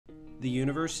The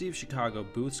University of Chicago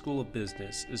Booth School of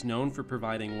Business is known for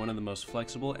providing one of the most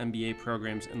flexible MBA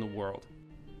programs in the world,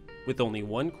 with only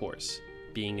one course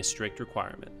being a strict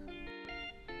requirement.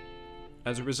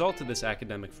 As a result of this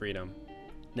academic freedom,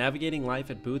 navigating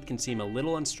life at Booth can seem a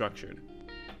little unstructured,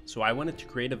 so I wanted to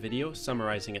create a video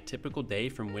summarizing a typical day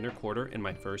from winter quarter in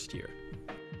my first year.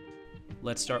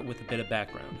 Let's start with a bit of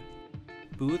background.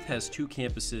 Booth has two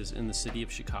campuses in the city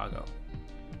of Chicago.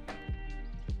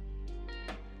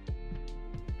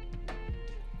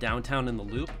 Downtown in the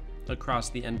Loop, across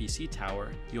the NBC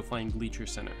Tower, you'll find Gleacher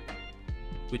Center,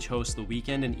 which hosts the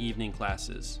weekend and evening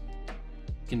classes.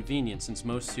 Convenient since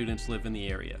most students live in the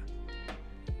area.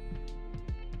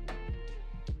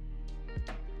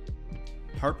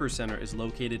 Harper Center is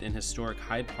located in historic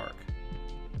Hyde Park,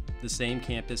 the same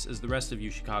campus as the rest of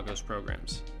UChicago's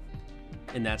programs,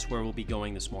 and that's where we'll be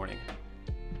going this morning.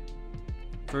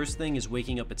 First thing is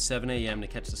waking up at 7 a.m. to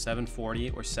catch the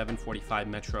 7:40 or 7:45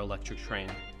 Metro electric train.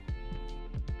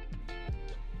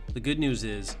 The good news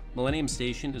is, Millennium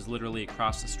Station is literally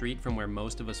across the street from where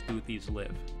most of us Boothies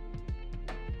live.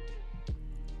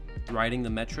 Riding the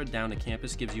Metro down to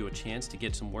campus gives you a chance to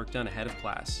get some work done ahead of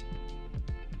class,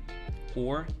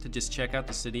 or to just check out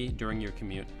the city during your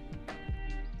commute.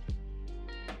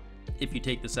 If you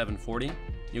take the 7:40,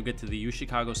 you'll get to the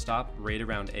UChicago stop right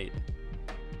around 8.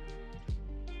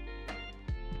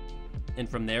 And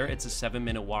from there, it's a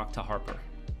 7-minute walk to Harper.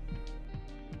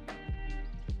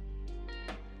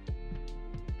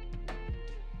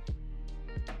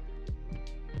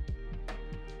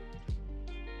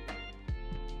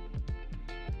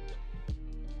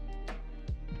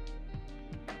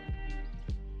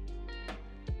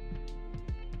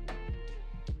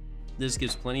 This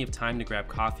gives plenty of time to grab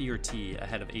coffee or tea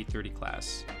ahead of 8:30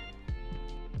 class.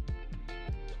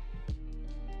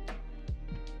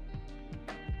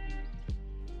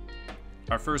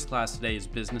 Our first class today is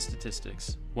Business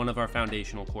Statistics, one of our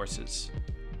foundational courses.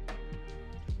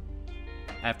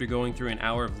 After going through an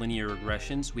hour of linear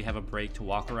regressions, we have a break to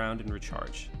walk around and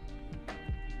recharge.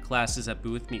 Classes at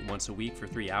Booth meet once a week for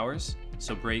 3 hours,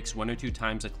 so breaks 1 or 2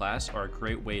 times a class are a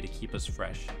great way to keep us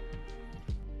fresh.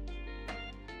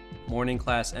 Morning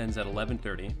class ends at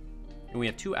 11:30, and we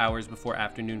have 2 hours before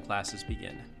afternoon classes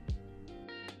begin.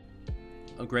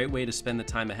 A great way to spend the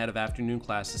time ahead of afternoon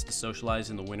class is to socialize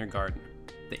in the Winter Garden,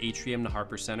 the atrium to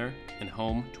Harper Center, and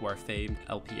home to our famed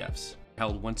LPFs,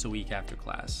 held once a week after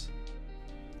class.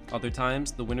 Other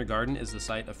times, the Winter Garden is the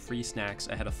site of free snacks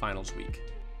ahead of finals week.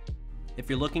 If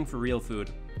you're looking for real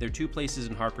food, there are 2 places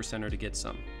in Harper Center to get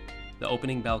some: the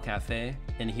Opening Bell Cafe,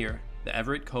 and here, the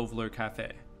Everett Kovler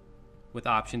Cafe, with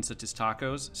options such as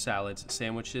tacos, salads,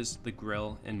 sandwiches, the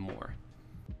grill, and more.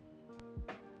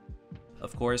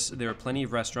 Of course, there are plenty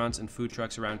of restaurants and food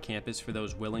trucks around campus for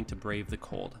those willing to brave the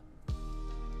cold.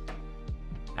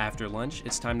 After lunch,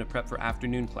 it's time to prep for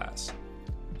afternoon class,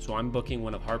 so I'm booking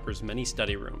one of Harper's many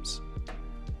study rooms.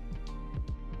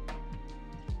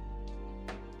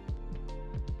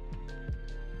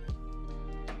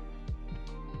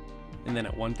 And then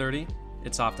at 1:30,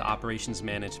 it's off to Operations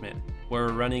Management, where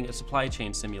we're running a supply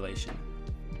chain simulation.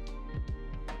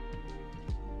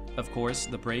 Of course,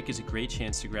 the break is a great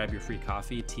chance to grab your free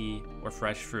coffee, tea, or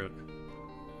fresh fruit.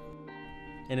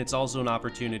 And it's also an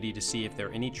opportunity to see if there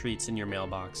are any treats in your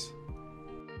mailbox.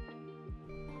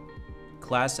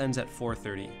 Class ends at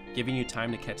 4:30, giving you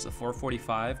time to catch the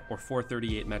 4:45 or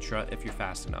 4:38 Metro if you're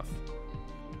fast enough.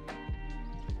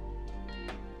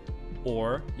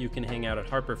 Or you can hang out at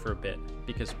Harper for a bit,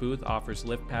 because Booth offers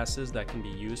lift passes that can be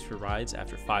used for rides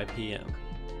after 5 p.m.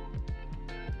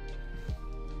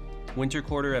 Winter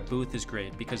quarter at Booth is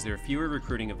great because there are fewer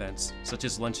recruiting events, such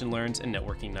as lunch and learns and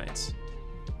networking nights,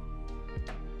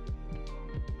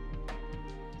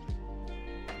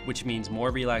 which means more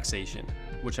relaxation,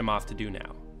 which I'm off to do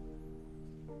now.